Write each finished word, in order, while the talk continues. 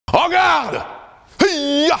En garde!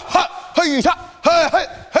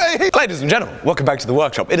 Ladies and gentlemen, welcome back to the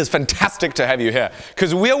workshop. It is fantastic to have you here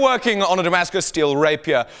because we are working on a Damascus steel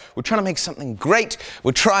rapier. We're trying to make something great.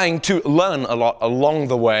 We're trying to learn a lot along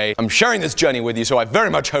the way. I'm sharing this journey with you, so I very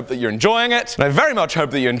much hope that you're enjoying it. And I very much hope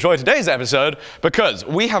that you enjoy today's episode because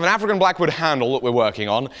we have an African blackwood handle that we're working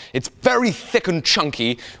on. It's very thick and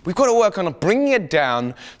chunky. We've got to work on bringing it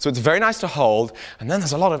down so it's very nice to hold. And then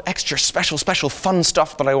there's a lot of extra special fun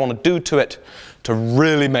stuff that I want to do to it to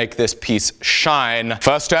really make this piece shine.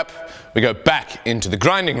 First step, we go back into the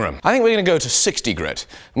grinding room. I think we're going to go to 60 grit,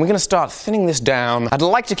 and we're going to start thinning this down. I'd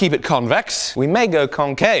like to keep it convex. We may go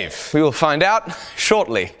concave. We will find out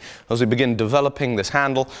shortly as we begin developing this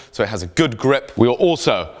handle so it has a good grip. We will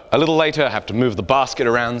also, a little later, have to move the basket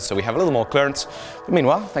around so we have a little more clearance. But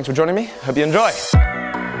meanwhile, thanks for joining me. Hope you enjoy.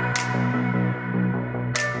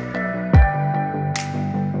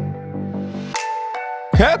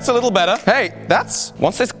 That's a little better. Hey,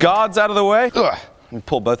 once this guard's out of the way, let me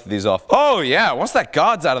pull both of these off. Oh yeah, once that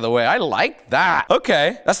guard's out of the way, I like that.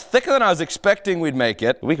 Okay, that's thicker than I was expecting we'd make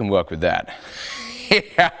it. We can work with that.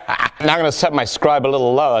 Now I'm going to set my scribe a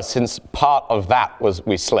little lower since part of that was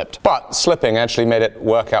we slipped. But slipping actually made it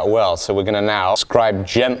work out well, so we're going to now scribe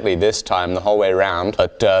gently this time the whole way around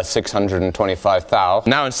at 625 thou.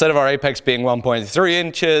 Now instead of our apex being 1.3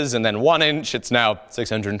 inches and then 1 inch, it's now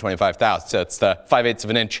 625 thou. So it's 5/8 of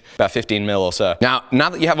an inch, about 15 mil or so. Now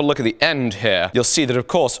that you have a look at the end here, you'll see that of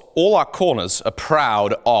course all our corners are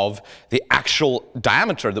proud of the actual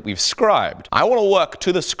diameter that we've scribed. I want to work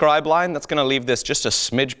to the scribe line. That's going to leave this just a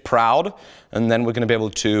smidge proud, and then we're going to be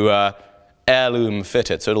able to heirloom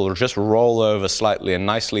fit it, so it'll just roll over slightly and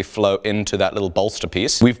nicely flow into that little bolster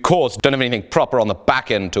piece. We of course don't have anything proper on the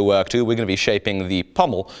back end to work to. We're going to be shaping the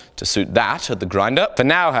pommel to suit that at the grinder. For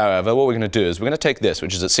now, however, what we're going to do is we're going to take this,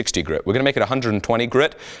 which is at 60 grit, we're going to make it 120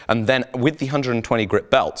 grit, and then with the 120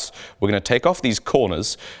 grit belts, we're going to take off these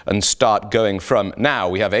corners and start going from, now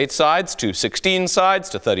we have 8 sides to 16 sides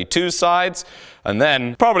to 32 sides, and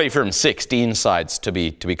then probably from 16 sides, to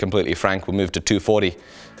be completely frank, we'll move to 240.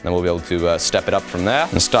 And then we'll be able to step it up from there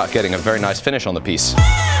and start getting a very nice finish on the piece.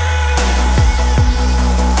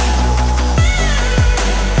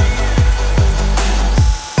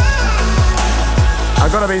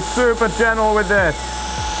 I've got to be super gentle with this.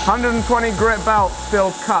 120 grit belt still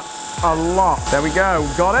cuts a lot. There we go,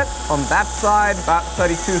 got it. On that side, about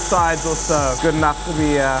 32 sides or so. Good enough to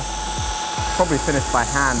be probably finished by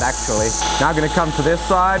hand, actually. Now I'm going to come to this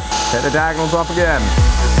side, hit the diagonals off again.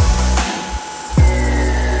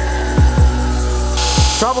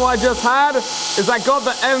 Trouble I just had is I got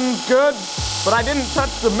the ends good, but I didn't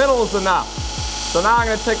touch the middles enough. So now I'm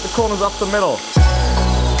going to take the corners off the middle.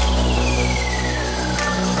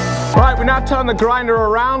 Right, we now turn the grinder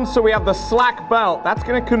around so we have the slack belt. That's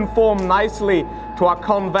going to conform nicely to our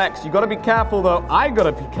convex. You've got to be careful though. I got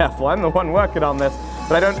to be careful. I'm the one working on this.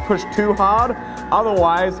 But I don't push too hard.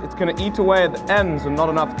 Otherwise, it's going to eat away at the ends and not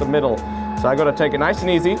enough at the middle. So I got to take it nice and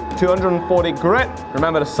easy. 240 grit.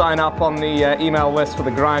 Remember to sign up on the email list for the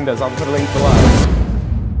grinders. I'll put a link below.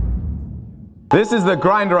 This is the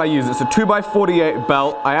grinder I use. It's a 2x48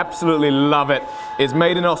 belt. I absolutely love it. It's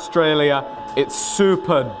made in Australia. It's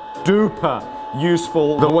super duper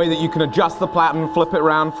useful. The way that you can adjust the platen, flip it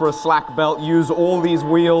around for a slack belt, use all these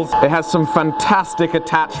wheels. It has some fantastic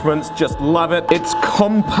attachments, just love it. It's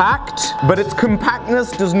compact, but its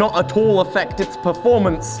compactness does not at all affect its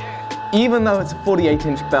performance. Even though it's a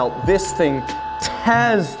 48-inch belt, this thing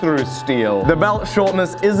tears through steel. The belt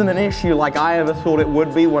shortness isn't an issue like I ever thought it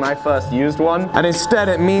would be when I first used one. And instead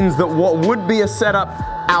it means that what would be a setup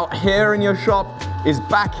out here in your shop is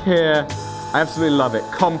back here. I absolutely love it.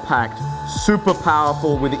 Compact, super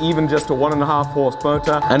powerful with even just a 1.5 horse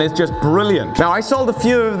motor, and it's just brilliant. Now I sold a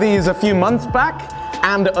few of these a few months back,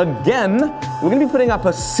 and again, we're going to be putting up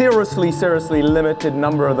a seriously limited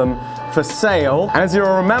number of them for sale. And as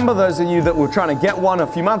you'll remember, those of you that were trying to get one a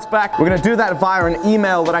few months back, we're going to do that via an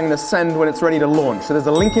email that I'm going to send when it's ready to launch. So there's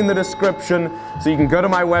a link in the description, so you can go to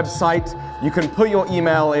my website, you can put your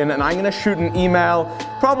email in, and I'm going to shoot an email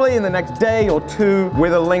probably in the next day or two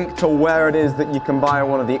with a link to where it is that you can buy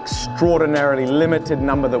one of the extraordinarily limited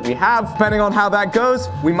number that we have. Depending on how that goes,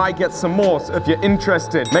 we might get some more. So if you're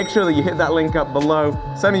interested, make sure that you hit that link up below.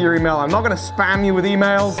 Send me your email. I'm not going to spam you with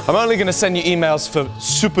emails. I'm only going to send you emails for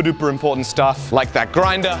super duper important stuff like that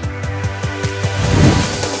grinder.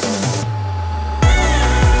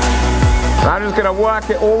 And I'm just going to work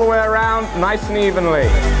it all the way around nice and evenly.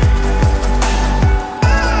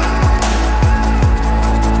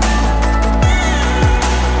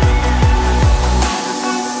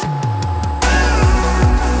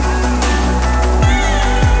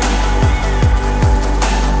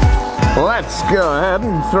 Let's go ahead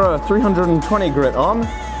and throw a 320 grit on.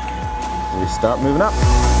 We start moving up.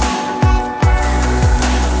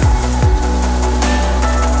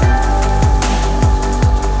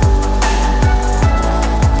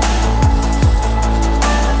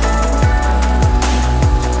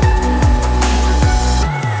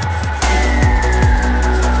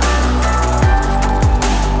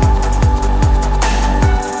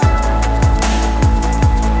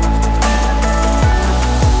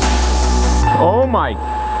 Oh my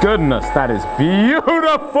goodness, that is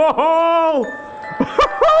beautiful!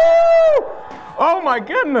 Oh my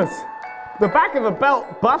goodness! The back of the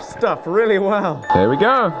belt buffs stuff really well. There we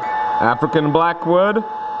go. African blackwood.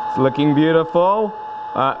 It's looking beautiful.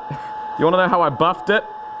 You wanna know how I buffed it?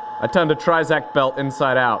 I turned a Trizac belt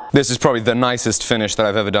inside out. This is probably the nicest finish that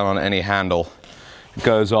I've ever done on any handle. It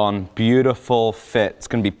goes on, beautiful fit. It's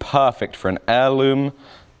gonna be perfect for an heirloom.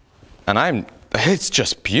 And it's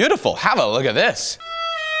just beautiful. Have a look at this.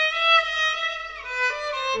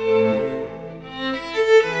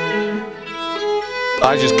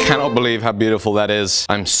 I just cannot believe how beautiful that is.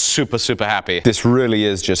 I'm super, super happy. This really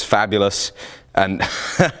is just fabulous. And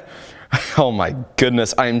oh my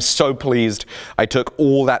goodness, I am so pleased I took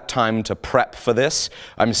all that time to prep for this.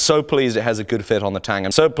 I'm so pleased it has a good fit on the tang.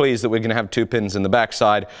 I'm so pleased that we're gonna have 2 pins in the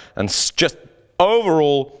backside, and just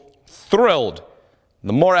overall thrilled.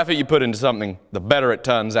 The more effort you put into something, the better it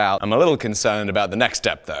turns out. I'm a little concerned about the next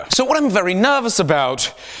step though. So what I'm very nervous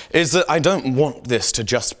about is that I don't want this to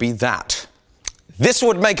just be that. This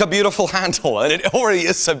would make a beautiful handle, and it already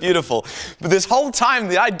is so beautiful. But this whole time,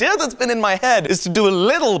 the idea that's been in my head is to do a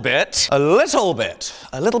little bit of a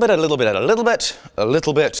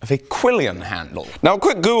Quillian handle. Now, a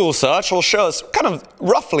quick Google search will show us kind of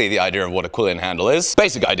roughly the idea of what a Quillian handle is.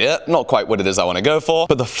 Basic idea, not quite what it is I want to go for.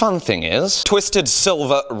 But the fun thing is, twisted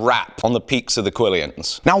silver wrap on the peaks of the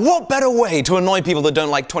Quillians. Now, what better way to annoy people that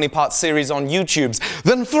don't like 20-part series on YouTube's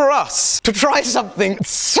than for us to try something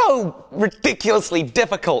so ridiculously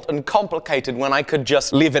difficult and complicated when I could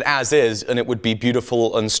just leave it as is and it would be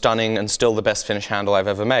beautiful and stunning and still the best finish handle I've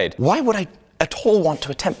ever made. Why would I at all want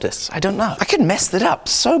to attempt this? I don't know. I could mess that up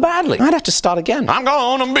so badly. I'd have to start again. I'm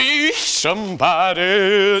gonna be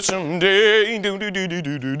somebody someday. One of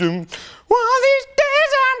these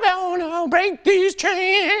days I'm gonna break these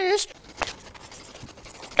chains.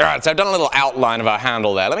 Alright, so I've done a little outline of our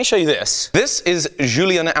handle there. Let me show you this. This is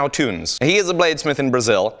Julian Autunes. He is a bladesmith in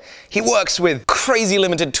Brazil. He works with crazy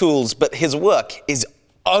limited tools, but his work is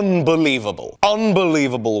unbelievable.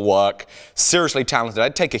 Unbelievable work. Seriously talented. I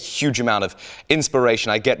take a huge amount of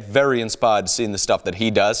inspiration. I get very inspired seeing the stuff that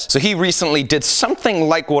he does. So he recently did something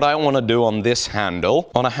like what I want to do on this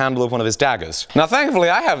handle, on a handle of one of his daggers. Now thankfully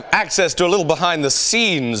I have access to a little behind the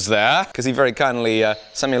scenes there, because he very kindly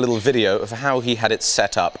sent me a little video of how he had it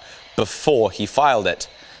set up before he filed it.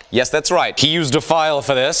 Yes, that's right. He used a file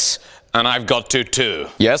for this. And I've got to too.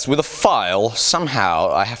 Yes, with a file,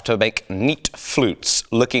 somehow I have to make neat flutes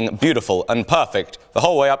looking beautiful and perfect the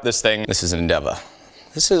whole way up this thing. This is an endeavor.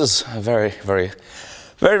 This is a very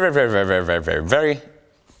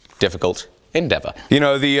difficult endeavor. You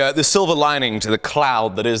know, the silver lining to the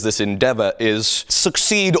cloud that is this endeavor is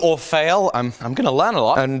succeed or fail. I'm gonna learn a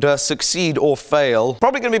lot, and succeed or fail.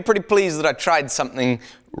 Probably gonna be pretty pleased that I tried something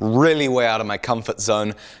really way out of my comfort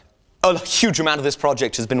zone. A huge amount of this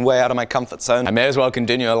project has been way out of my comfort zone. I may as well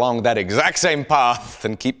continue along that exact same path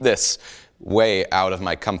and keep this way out of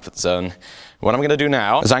my comfort zone. What I'm going to do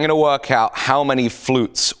now is I'm going to work out how many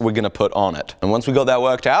flutes we're going to put on it. And once we got that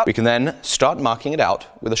worked out, we can then start marking it out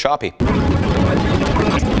with a Sharpie.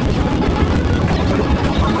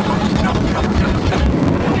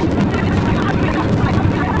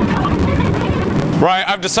 Right,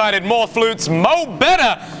 I've decided more flutes, mo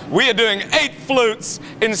better. We are doing 8 flutes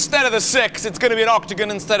instead of the 6. It's going to be an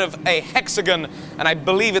octagon instead of a hexagon. And I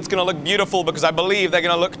believe it's going to look beautiful because I believe they're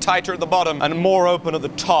going to look tighter at the bottom and more open at the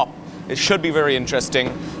top. It should be very interesting.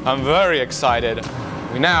 I'm very excited.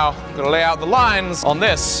 We now got to lay out the lines on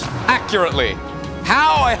this accurately.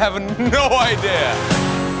 How? I have no idea.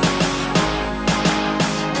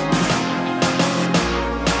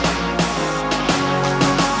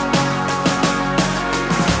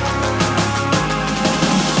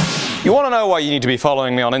 You want to know why you need to be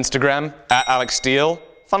following me on Instagram, @Alec Steele?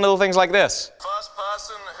 Fun little things like this. First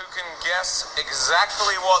person who can guess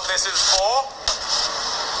exactly what this is for,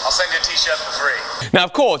 I'll send you a t-shirt for free. Now,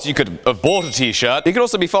 of course, you could have bought a t-shirt. You could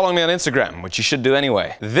also be following me on Instagram, which you should do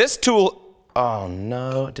anyway. This tool... Oh,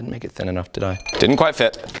 no, I didn't make it thin enough, did I? Didn't quite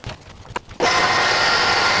fit.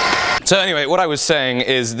 So anyway, what I was saying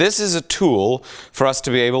is this is a tool for us to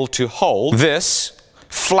be able to hold this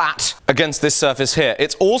flat against this surface here.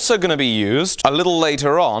 It's also going to be used a little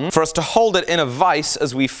later on for us to hold it in a vise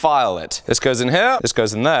as we file it. This goes in here, this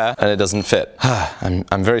goes in there, and it doesn't fit.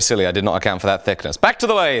 I'm very silly, I did not account for that thickness. Back to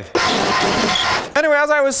the lathe. Anyway,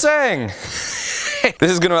 as I was saying,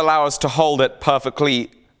 this is going to allow us to hold it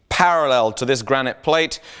perfectly parallel to this granite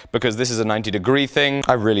plate, because this is a 90-degree thing.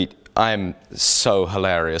 I'm so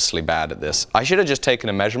hilariously bad at this. I should have just taken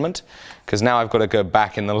a measurement, because now I've got to go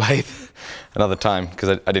back in the lathe another time,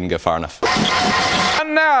 because I didn't go far enough.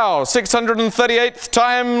 And now, 638th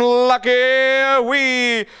time lucky,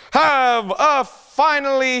 we have a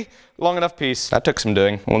finally long enough piece. That took some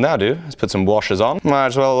doing. What we'll now do is put some washers on. Might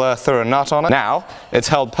as well throw a nut on it. Now, it's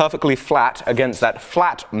held perfectly flat against that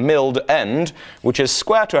flat milled end, which is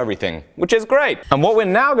square to everything, which is great. And what we're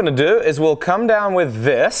now going to do is we'll come down with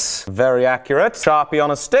this, very accurate, Sharpie on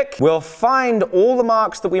a stick. We'll find all the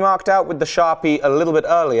marks that we marked out with the Sharpie a little bit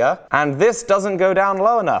earlier, and this doesn't go down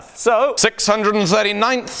low enough. So,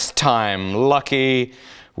 639th time lucky,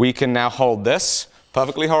 we can now hold this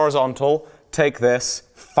perfectly horizontal, take this,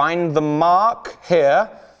 find the mark here,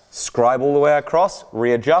 scribe all the way across,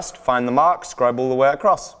 readjust, find the mark, scribe all the way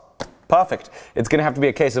across. Perfect. It's going to have to be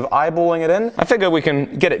a case of eyeballing it in. I figure we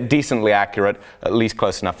can get it decently accurate, at least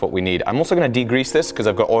close enough what we need. I'm also going to degrease this because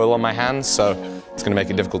I've got oil on my hands, so it's going to make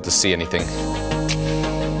it difficult to see anything.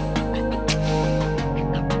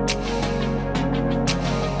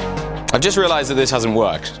 I've just realized that this hasn't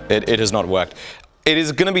worked. It has not worked. It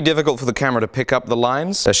is going to be difficult for the camera to pick up the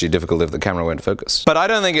lines, especially difficult if the camera won't focus. But I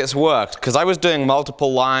don't think it's worked, because I was doing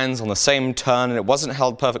multiple lines on the same turn and it wasn't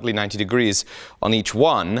held perfectly 90 degrees on each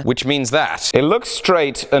one, which means that it looks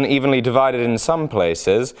straight and evenly divided in some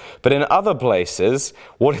places, but in other places,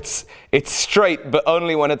 it's straight, but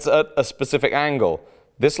only when it's at a specific angle.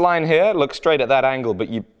 This line here looks straight at that angle, but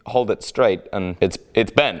you hold it straight and it's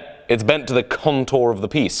bent. It's bent to the contour of the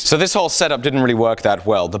piece. So this whole setup didn't really work that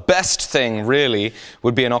well. The best thing, really,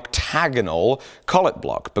 would be an octagonal collet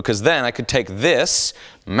block, because then I could take this,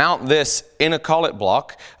 mount this in a collet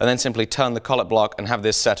block, and then simply turn the collet block and have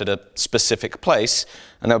this set at a specific place,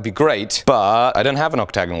 and that would be great. But I don't have an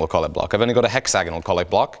octagonal collet block. I've only got a hexagonal collet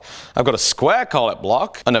block. I've got a square collet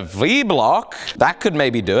block and a V block. That could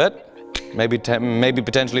maybe do it. Maybe,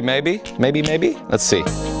 potentially, maybe. Let's see.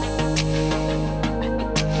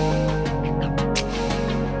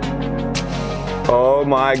 Oh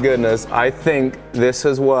my goodness, I think this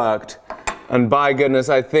has worked. And by goodness,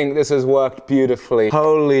 I think this has worked beautifully.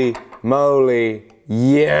 Holy moly,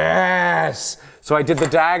 yes! So I did the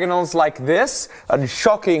diagonals like this, and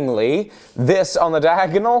shockingly, this on the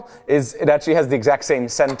diagonal it actually has the exact same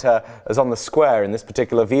center as on the square in this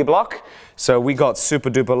particular V block. So we got super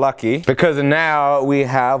duper lucky, because now we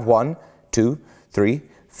have 1, 2, 3,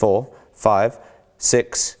 4, 5,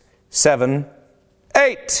 6, 7,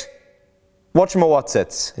 8. Watch my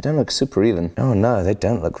whatsits. They don't look super even. Oh no, they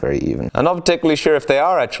don't look very even. I'm not particularly sure if they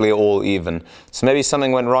are actually all even. So maybe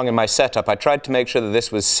something went wrong in my setup. I tried to make sure that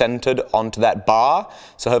this was centered onto that bar,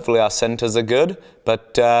 so hopefully our centers are good.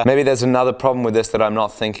 But maybe there's another problem with this that I'm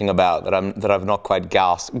not thinking about, that I've not quite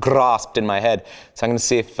grasped in my head. So I'm going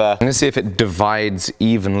to see if it divides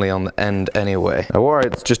evenly on the end anyway. Or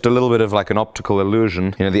it's just a little bit of like an optical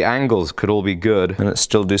illusion. You know, the angles could all be good, and it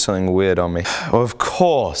still do something weird on me. Of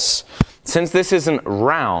course. Since this isn't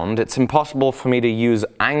round, it's impossible for me to use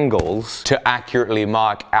angles to accurately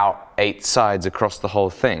mark out 8 sides across the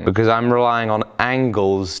whole thing, because I'm relying on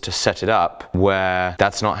angles to set it up where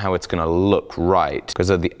that's not how it's going to look right.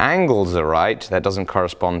 Because if the angles are right, that doesn't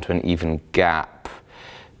correspond to an even gap,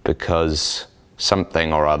 because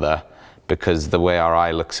something or other, because the way our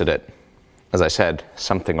eye looks at it, as I said,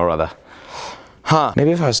 something or other.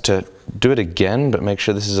 Maybe if I was to do it again, but make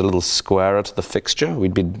sure this is a little squarer to the fixture,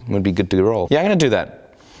 we'd be good to roll. Yeah, I'm going to do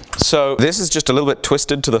that. So this is just a little bit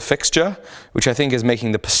twisted to the fixture, which I think is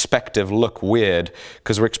making the perspective look weird,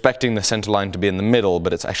 because we're expecting the center line to be in the middle,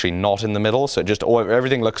 but it's actually not in the middle, so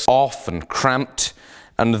everything looks off and cramped.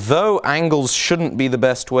 And though angles shouldn't be the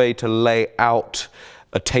best way to lay out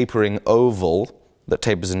a tapering oval that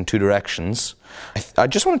tapers in 2 directions, I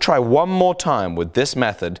just want to try one more time with this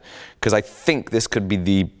method, because I think this could be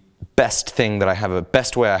the best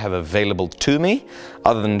way I have available to me,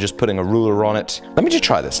 other than just putting a ruler on it. Let me just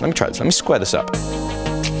try this. Let me square this up.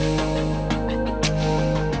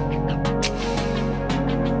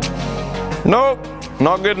 Nope,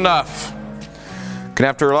 not good enough. Gonna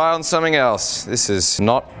have to rely on something else. This is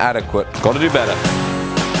not adequate. Gotta do better.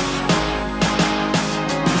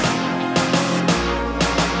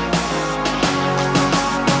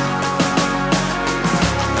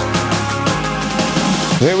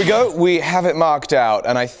 There we go, we have it marked out,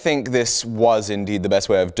 and I think this was indeed the best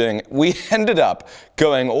way of doing it. We ended up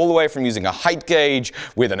going all the way from using a height gauge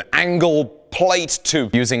with an angle plate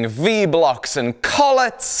to using V-blocks and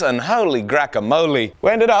collets and holy guacamole.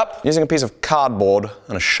 We ended up using a piece of cardboard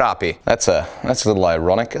and a Sharpie. That's a little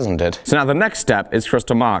ironic, isn't it? So now the next step is for us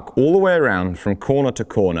to mark all the way around from corner to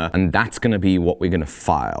corner, and that's gonna be what we're gonna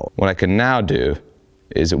file. What I can now do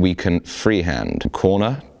is we can freehand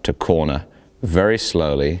corner to corner, very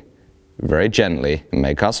slowly, very gently, and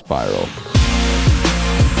make our spiral.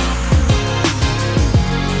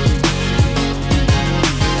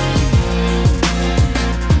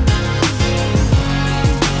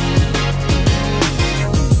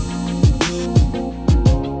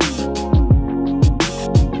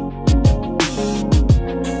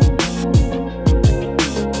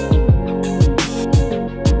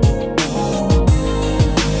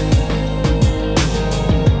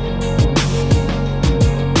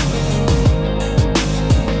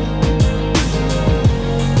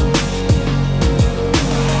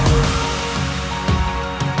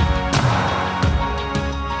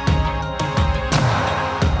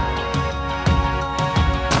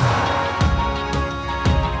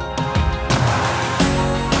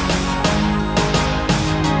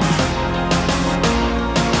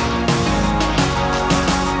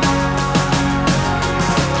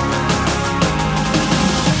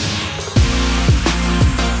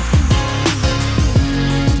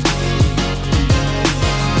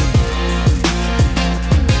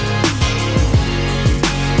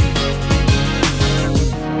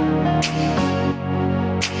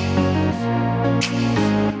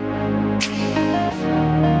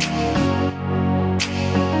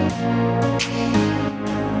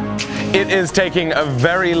 It is taking a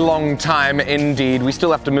very long time indeed. We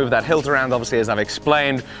still have to move that hilt around, obviously, as I've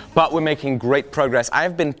explained, but we're making great progress. I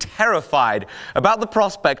have been terrified about the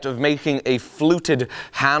prospect of making a fluted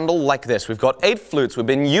handle like this. We've got 8 flutes. We've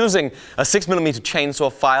been using a 6mm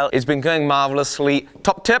chainsaw file. It's been going marvelously.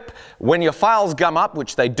 Top tip, when your files gum up,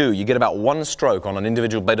 which they do, you get about 1 stroke on an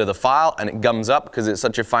individual blade of the file and it gums up because it's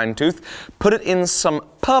such a fine tooth. Put it in some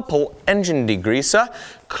purple engine degreaser,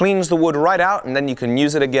 cleans the wood right out, and then you can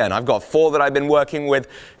use it again. I've got 4 that I've been working with.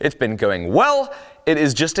 It's been going well. It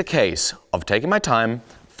is just a case of taking my time,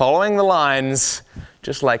 following the lines,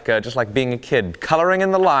 just like being a kid, coloring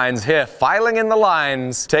in the lines here, filing in the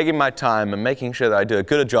lines, taking my time and making sure that I do as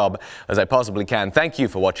good a job as I possibly can. Thank you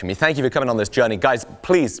for watching me. Thank you for coming on this journey. Guys,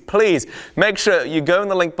 please, please make sure you go in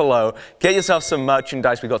the link below, get yourself some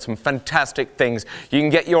merchandise. We've got some fantastic things. You can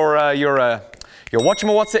get your Watch 'em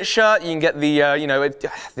or What's It shirt. You can get the, you know,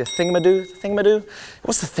 the thingamadoo?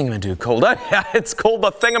 What's the thingamadoo called? Oh yeah, it's called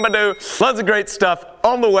the thingamadoo. Lots of great stuff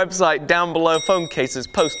on the website down below. Phone cases,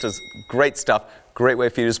 posters, great stuff. Great way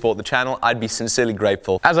for you to support the channel. I'd be sincerely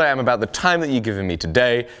grateful, as I am about the time that you've given me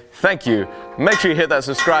today. Thank you. Make sure you hit that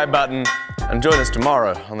subscribe button and join us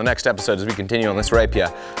tomorrow on the next episode as we continue on this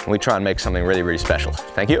Rapier and we try and make something really, really special.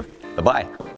 Thank you. Bye-bye.